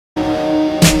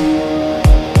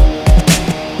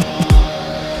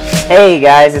Hey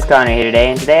guys, it's Connor here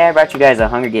today, and today I brought you guys a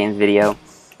Hunger Games video.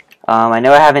 I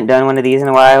know I haven't done one of these in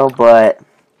a while, but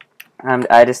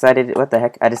I decided,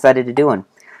 I decided to do one.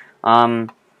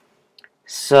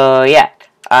 So yeah,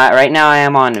 right now I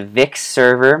am on Vic's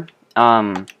server.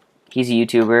 He's a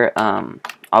YouTuber.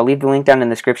 I'll leave the link down in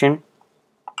the description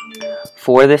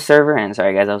for this server, and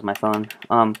sorry guys, that was my phone.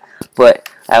 But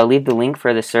I'll leave the link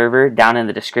for the server down in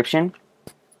the description.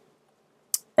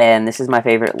 And this is my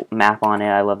favorite map on it.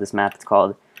 I love this map. It's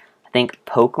called, I think,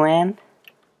 Pokeland.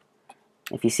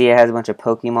 If you see, it has a bunch of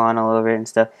Pokemon all over it and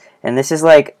stuff. And this is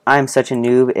like, I'm such a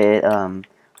noob at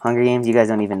Hunger Games, you guys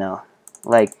don't even know.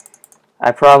 Like,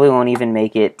 I probably won't even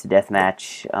make it to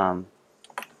deathmatch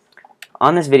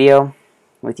on this video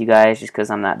with you guys just because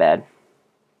I'm that bad.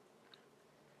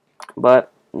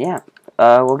 But, yeah,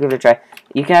 we'll give it a try.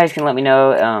 You guys can let me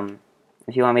know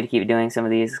if you want me to keep doing some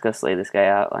of these. Let's go slay this guy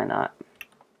out. Why not?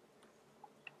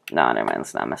 No, never mind.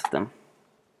 Let's not mess with them.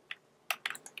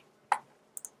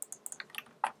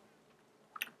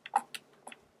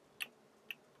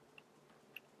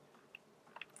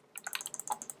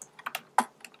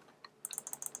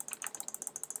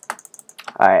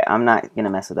 Alright, I'm not gonna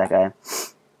mess with that guy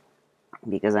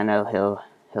because I know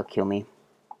he'll kill me.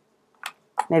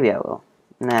 Maybe I will.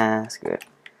 Nah, screw it.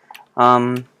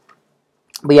 But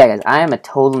yeah, guys, I am a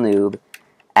total noob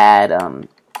at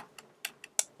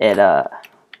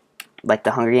like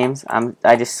the Hunger Games.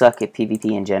 I just suck at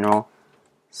PvP in general.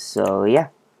 So yeah.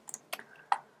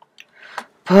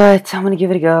 But I'm gonna give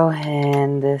it a go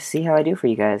and see how I do for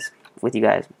you guys, with you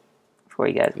guys, for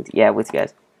you guys, with you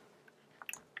guys.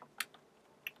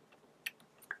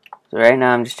 So right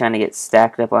now I'm just trying to get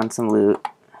stacked up on some loot.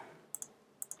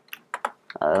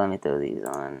 Let me throw these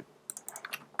on.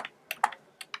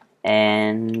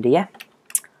 And yeah.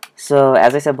 So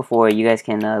as I said before, you guys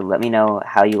can let me know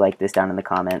how you like this down in the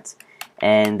comments.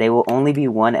 And they will only be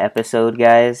one episode,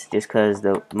 guys, just because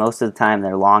most of the time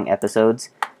they're long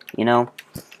episodes, you know.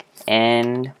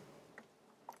 And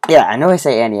yeah, I know I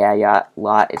say and yeah a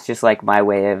lot. It's just like my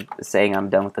way of saying I'm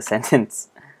done with the sentence.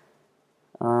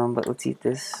 But let's eat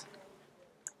this.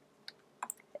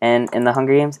 And in the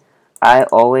Hunger Games, I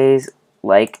always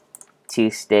like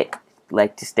to stay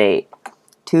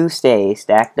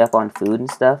stacked up on food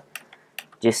and stuff.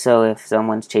 Just so if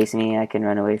someone's chasing me, I can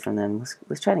run away from them.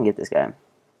 Let's try and get this guy.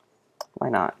 Why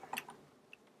not?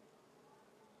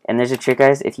 And there's a trick,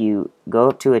 guys. If you go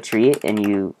up to a tree and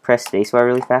you press spacebar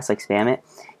really fast, like spam it,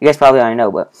 you guys probably already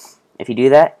know, but if you do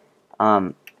that,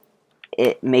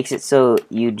 it makes it so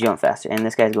you jump faster. And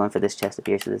this guy's going for this chest up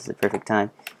here, so this is the perfect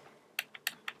time.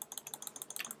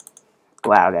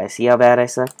 Wow, guys, see how bad I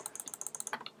suck?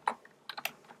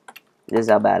 This is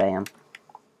how bad I am.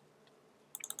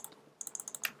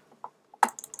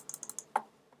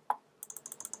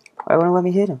 Why won't it let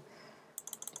me hit him?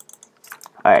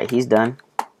 Alright, he's done.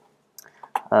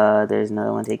 There's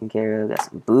another one taken care of. Got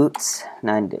some boots.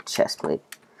 Now I need a chest plate.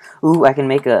 Ooh, I can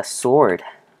make a sword.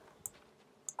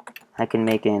 I can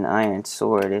make an iron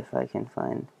sword if I can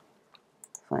find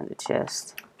a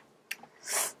chest.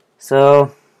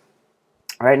 So,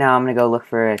 right now I'm gonna go look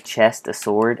for a chest, a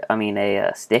sword. I mean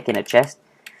a stick and a chest.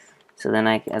 So then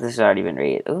this has already been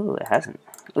raided. Ooh, it hasn't.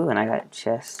 Ooh, and I got a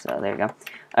chest. So there we go.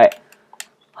 Alright.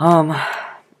 I'm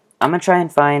gonna try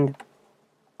and find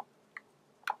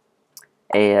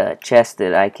a chest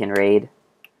that I can raid,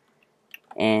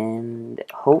 and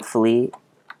hopefully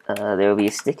there will be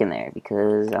a stick in there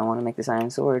because I want to make this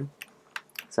iron sword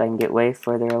so I can get way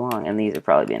further along. And these are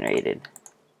probably being raided.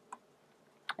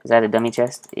 Is that a dummy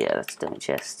chest? Yeah, that's a dummy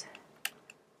chest.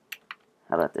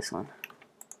 How about this one?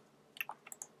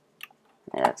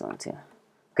 Yeah, that's one too.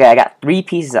 Okay, I got 3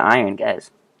 pieces of iron, guys.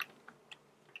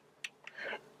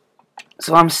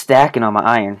 So I'm stacking on my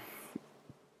iron.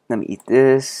 Let me eat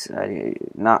this. I do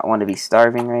not want to be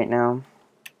starving right now.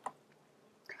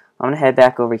 I'm going to head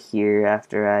back over here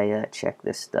after I check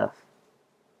this stuff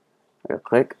real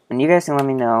quick. And you guys can let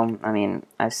me know. I mean,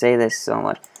 I say this so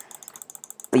much.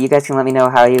 But you guys can let me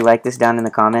know how you like this down in the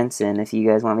comments and if you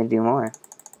guys want me to do more.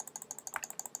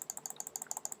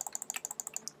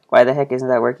 Why the heck isn't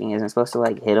that working? Isn't it supposed to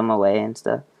like hit them away and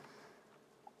stuff?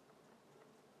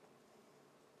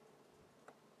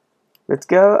 Let's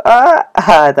go. I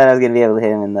thought I was gonna be able to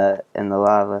hit him in the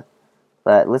lava,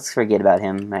 but let's forget about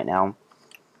him right now.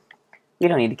 We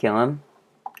don't need to kill him.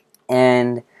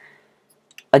 And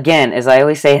again, as I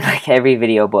always say in like every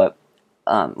video, but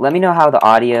let me know how the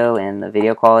audio and the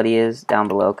video quality is down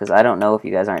below, because I don't know if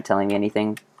you guys aren't telling me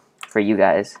anything for you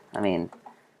guys. I mean,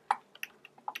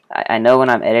 I know when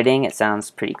I'm editing it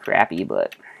sounds pretty crappy,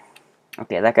 but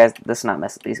okay, let's not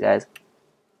mess with these guys.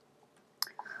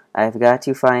 I've got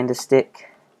to find a stick.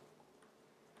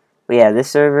 But yeah,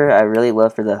 this server I really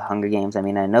love for the Hunger Games. I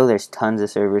mean, I know there's tons of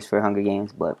servers for Hunger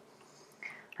Games, but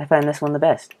I find this one the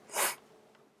best.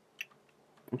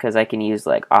 Because I can use,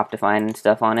 like, Optifine and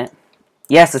stuff on it.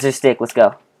 Yes, it's a stick. Let's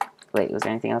go. Wait, was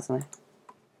there anything else in there?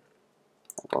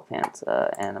 Both hands,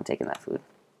 and I'm taking that food.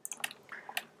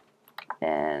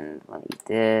 And let me eat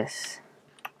this.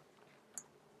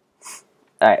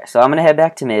 Alright, so I'm going to head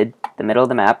back to the middle of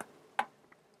the map.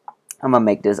 I'm going to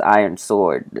make this iron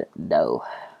sword, though.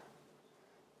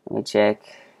 Let me check.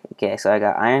 Okay, so I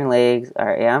got iron legs.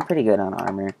 Alright, yeah, I'm pretty good on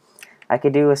armor. I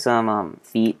could do with some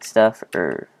feet stuff,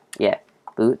 or, yeah,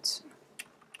 boots.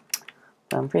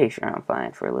 But I'm pretty sure I'm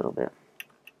fine for a little bit.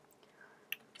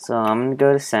 So I'm going to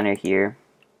go to center here.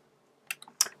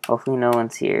 Hopefully no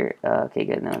one's here. Okay,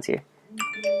 good, no one's here.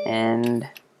 And,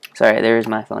 sorry, there's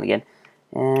my phone again.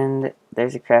 And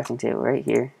there's a crafting table right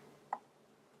here.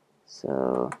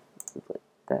 So, put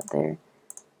that there.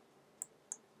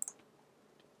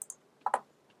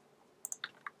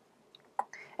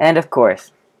 And of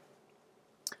course.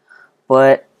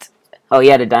 But, oh, he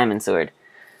had a diamond sword.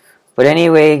 But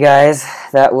anyway, guys,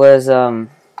 that was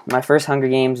my first Hunger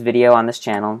Games video on this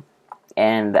channel.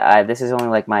 And this is only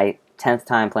like my 10th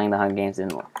time playing the Hunger Games.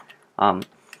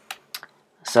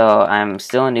 So I'm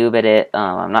still a noob at it.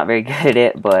 I'm not very good at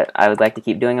it, but I would like to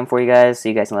keep doing them for you guys, so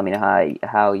you guys can let me know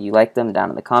how you like them down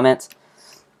in the comments.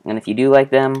 And if you do like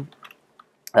them,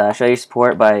 show your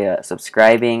support by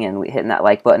subscribing and hitting that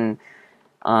like button.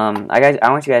 I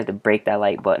want you guys to break that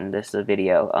like button. This is a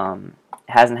video.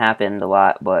 It hasn't happened a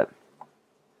lot, but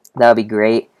that would be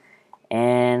great.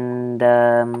 And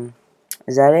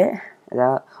is that it?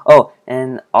 Oh,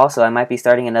 and also I might be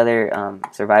starting another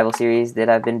survival series that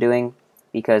I've been doing,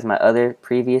 because my other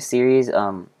previous series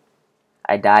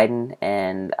I died in,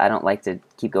 and I don't like to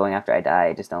keep going after I die.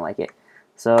 I just don't like it.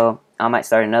 So I might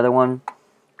start another one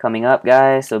coming up,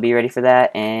 guys, so be ready for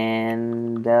that.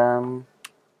 And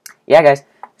yeah, guys,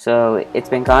 so it's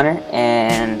been Connor,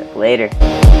 and later.